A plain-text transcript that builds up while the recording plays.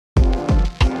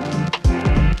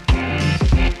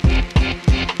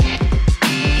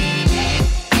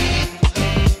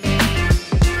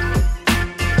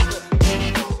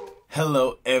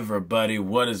everybody,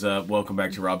 what is up? Welcome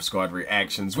back to Rob Squad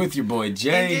Reactions with your boy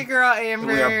Jay. And your girl Amber.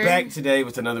 And we are back today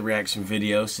with another reaction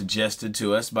video suggested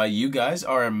to us by you guys,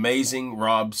 our amazing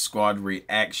Rob Squad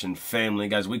Reaction family.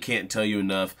 Guys, we can't tell you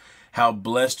enough how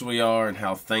blessed we are and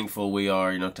how thankful we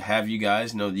are, to have you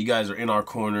guys. You guys are in our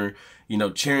corner,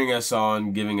 cheering us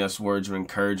on, giving us words of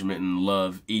encouragement and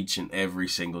love each and every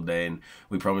single day. And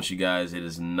we promise you guys it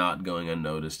is not going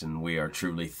unnoticed, and we are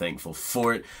truly thankful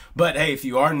for it. But hey, if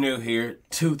you are new here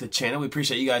to the channel, we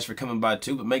appreciate you guys for coming by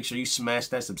too. But make sure you smash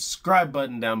that subscribe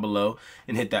button down below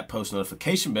and hit that post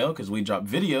notification bell, because we drop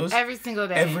videos every single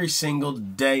day. Every single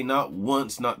day, not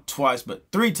once, not twice, but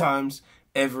 3 times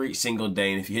every single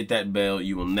day. And if you hit that bell,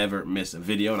 you will never miss a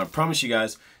video. And I promise you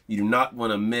guys, you do not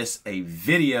want to miss a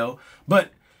video.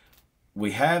 But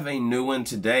we have a new one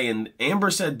today, and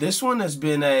Amber said this one has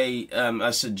been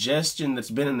a suggestion that's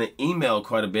been in the email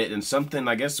quite a bit, and something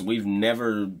I guess we've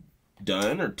never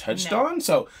done or touched on.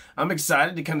 So I'm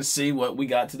excited to kind of see what we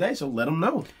got today. So let them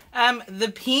know.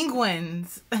 The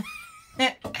Penguins.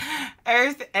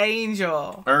 Earth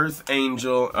Angel. Earth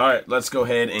Angel. All right, let's go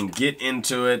ahead and get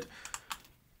into it.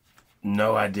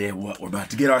 No idea what we're about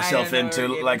to get ourselves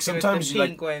into. Like sometimes,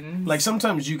 like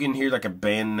sometimes you can hear like a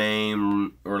band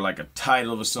name or like a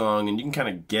title of a song, and you can kind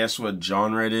of guess what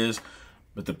genre it is.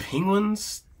 But the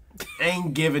Penguins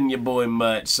ain't giving your boy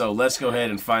much. So let's go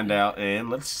ahead and find out, and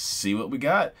let's see what we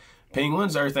got.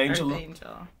 Penguins, Earth Angel. Earth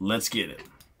Angel. Let's get it.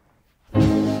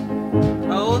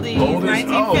 Oldies,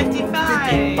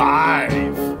 1955.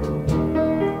 55.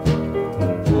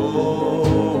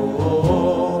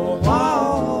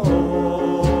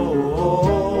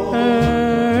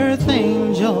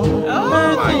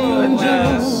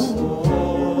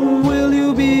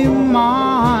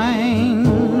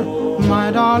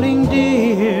 Darling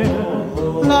dear,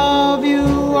 love you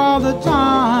all the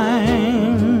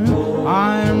time.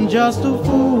 I'm just a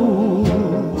fool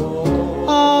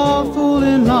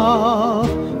in love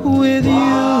with you.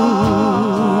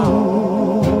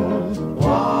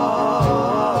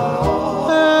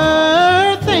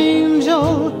 Earth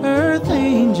angel,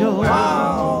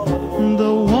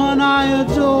 the one I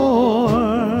adore.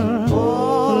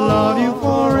 Love you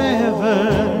forever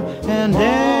and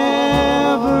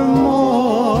evermore.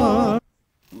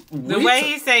 The way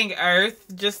he's saying Earth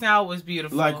just now was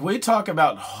beautiful. Like, we talk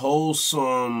about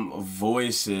wholesome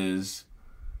voices.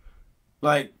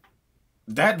 Like,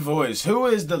 that voice. Who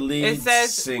is the lead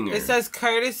singer? It says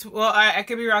Curtis. Well, I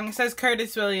could be wrong. It says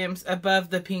Curtis Williams above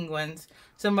the Penguins.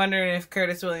 So I'm wondering if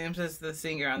Curtis Williams is the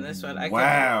singer on this one.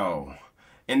 Wow.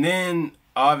 And then,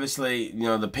 obviously,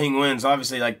 the Penguins,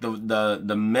 obviously, like,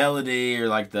 the melody or,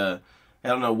 like, I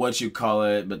don't know what you call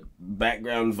it, but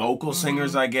background vocal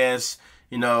singers, I guess,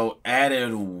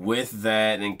 added with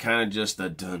that, and kind of just a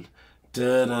dun,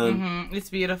 dun, dun. It's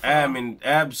beautiful. I mean,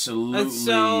 absolutely it's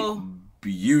so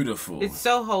beautiful. It's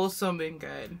so wholesome and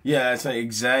good. Yeah, it's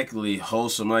exactly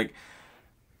wholesome. Like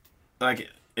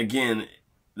again,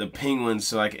 the Penguins.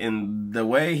 So and the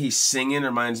way he's singing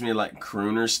reminds me of like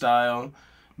crooner style.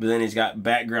 But then he's got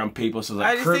background people, so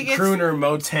like crooner,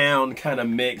 Motown kind of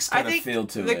mix, kind of feel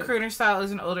to it. The crooner style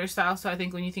is an older style, so I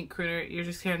think when you think crooner, you're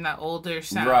just hearing that older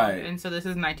sound. Right. And so this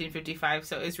is 1955,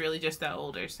 so it's really just that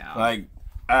older sound. Like,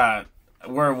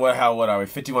 what are we?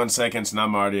 51 seconds, and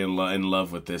I'm already in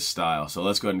love with this style. So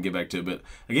let's go ahead and get back to it. But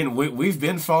again, we've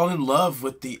been falling in love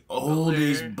with the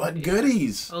oldies but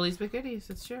goodies. Oldies but goodies,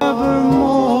 it's true.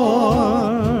 Evermore,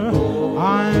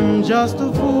 I'm just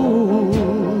a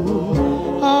fool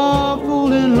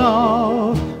in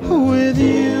love with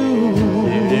you.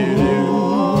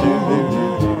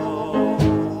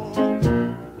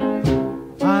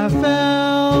 I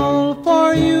fell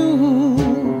for you,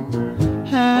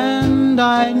 and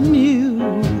I knew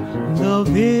the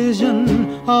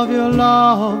vision of your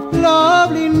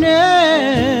loveliness.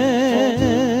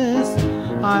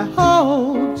 I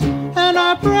hoped and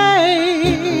I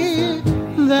prayed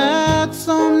that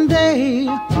someday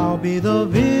I'll be the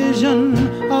vision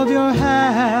of your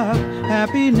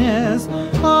happiness.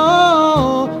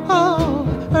 Oh,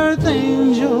 Earth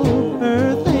Angel,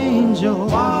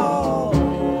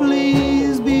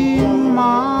 please be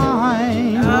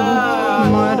mine,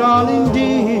 my darling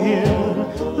dear.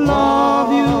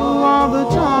 Love you all the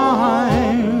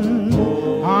time.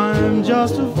 I'm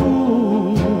just a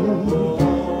fool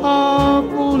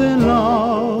in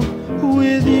love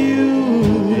with you.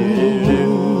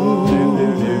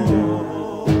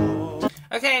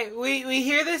 Okay, we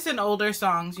hear this in older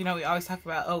songs. We always talk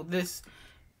about, these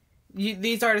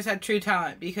artists had true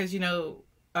talent because,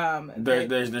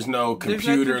 There's no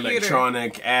computer,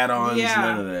 electronic add-ons,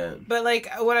 none of that. But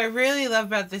like what I really love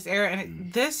about this era,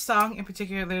 and this song in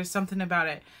particular, there's something about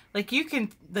it. Like you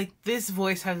can, like this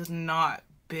voice has not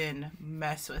been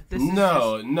messed with. This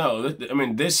no. I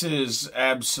mean, this is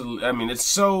absolute. I mean, it's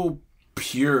so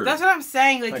pure. That's what I'm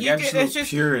saying. Like you can, it's just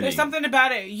purity. There's something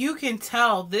about it. You can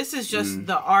tell this is just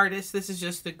the artist. This is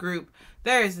just the group.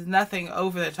 There is nothing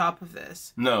over the top of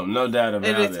this. No doubt about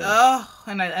it.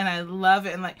 And I love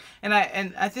it, and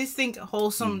I just think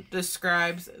Wholesome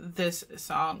describes this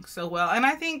song so well. And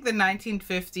I think the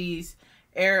 1950s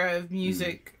era of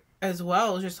music as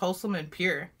well is just wholesome and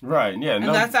pure. Right? Yeah. And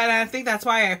I think that's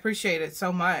why I appreciate it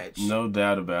so much. No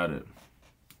doubt about it.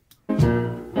 I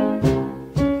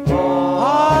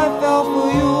fell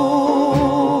for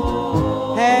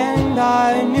you, and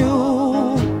I knew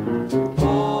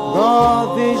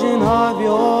the vision of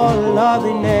your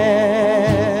loveliness.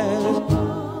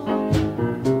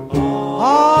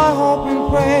 I hope and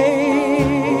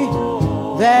pray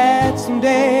that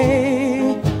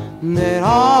someday that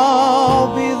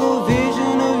I'll be the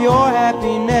vision of your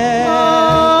happiness. Oh,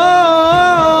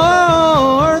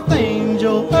 earth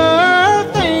angel,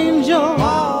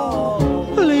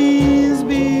 please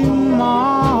be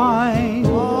mine,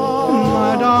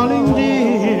 my darling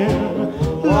dear.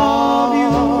 Love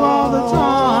you all the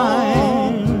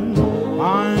time.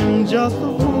 I'm just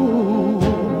a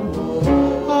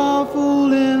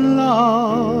fool in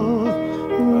love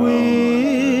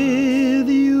with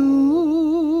you.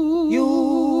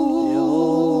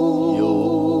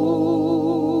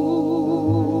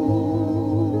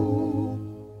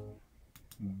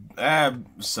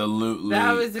 Absolutely.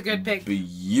 That was a good pick.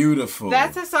 Beautiful.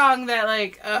 That's a song that,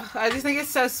 like, I just think it's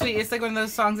so sweet. It's like one of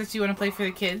those songs that you want to play for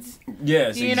the kids.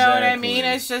 Yes, you know what I mean?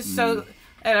 It's just so...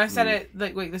 And I said it,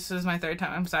 like, wait, this is my third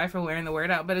time. I'm sorry for wearing the word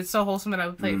out, but it's so wholesome that I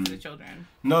would play it for the children.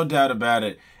 No doubt about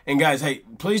it. And guys, hey,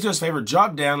 please do us a favor.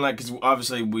 Drop down, like, because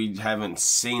obviously we haven't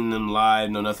seen them live,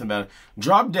 know nothing about it.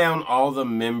 Drop down all the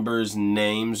members'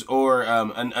 names or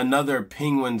another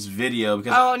Penguins video.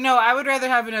 Because oh, no, I would rather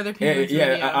have another Penguins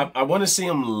video. I want to see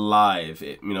them live.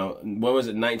 You know, what was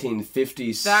it,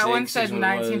 1956? That one said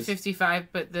 1955,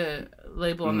 but the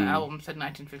label on the album said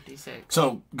 1956.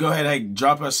 So go ahead, hey,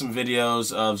 drop us some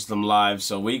videos of them live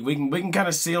so we can kind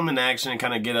of see them in action and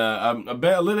kind of get a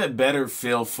little bit better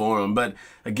feel for them. But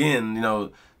again, you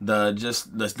know,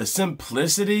 the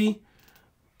simplicity,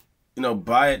 you know,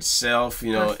 by itself,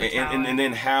 you know, and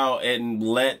then how it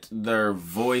let their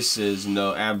voices, you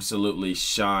know, absolutely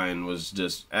shine was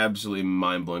just absolutely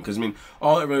mind blowing. Because I mean,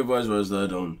 all it really was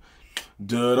the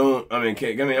don't. I mean,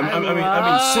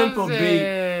 simple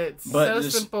beat, but so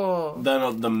just simple.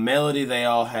 The melody they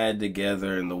all had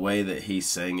together and the way that he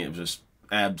sang it was just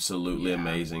absolutely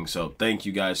amazing. So thank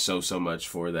you guys so much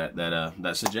for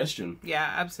that suggestion.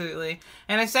 Yeah, absolutely.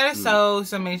 And I said it so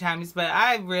many times, but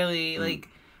I really like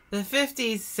the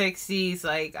 50s, 60s.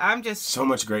 Like I'm just so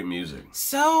much great music.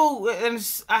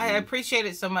 I appreciate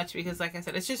it so much because, like I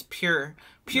said, it's just pure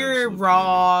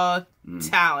raw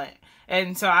talent.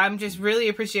 And so I'm just really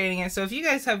appreciating it. So if you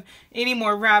guys have any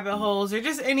more rabbit holes or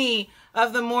just any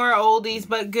of the more oldies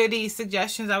but goodies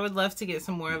suggestions, I would love to get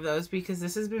some more of those because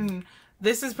this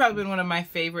has probably been one of my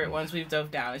favorite ones we've dove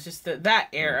down. It's just that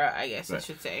era, I guess I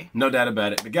should say. No doubt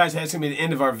about it. But guys, that's going to be the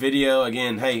end of our video.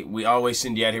 Again, hey, we always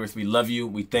send you out here with we love you,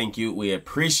 we thank you, we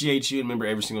appreciate you. And remember,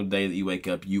 every single day that you wake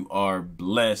up, you are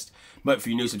blessed. But for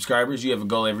you new subscribers, you have a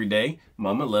goal every day.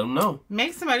 Mama, let them know.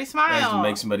 Make somebody smile.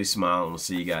 Make somebody smile, and we'll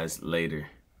see you guys later.